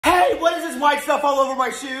white stuff all over my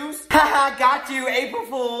shoes. Haha, got you, April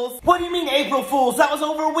Fools. What do you mean April Fools? That was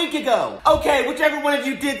over a week ago. Okay, whichever one of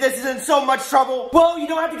you did this is in so much trouble. Whoa, you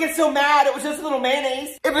don't have to get so mad. It was just a little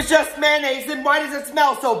mayonnaise. If it's just mayonnaise, then why does it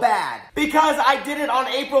smell so bad? Because I did it on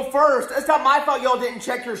April 1st. It's not my fault y'all didn't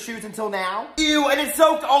check your shoes until now. Ew, and it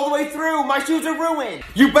soaked all the way through. My shoes are ruined.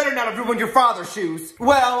 You better not have ruined your father's shoes.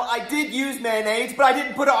 Well, I did use mayonnaise, but I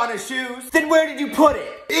didn't put it on his shoes. Then where did you put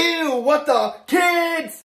it? Ew, what the? Kids!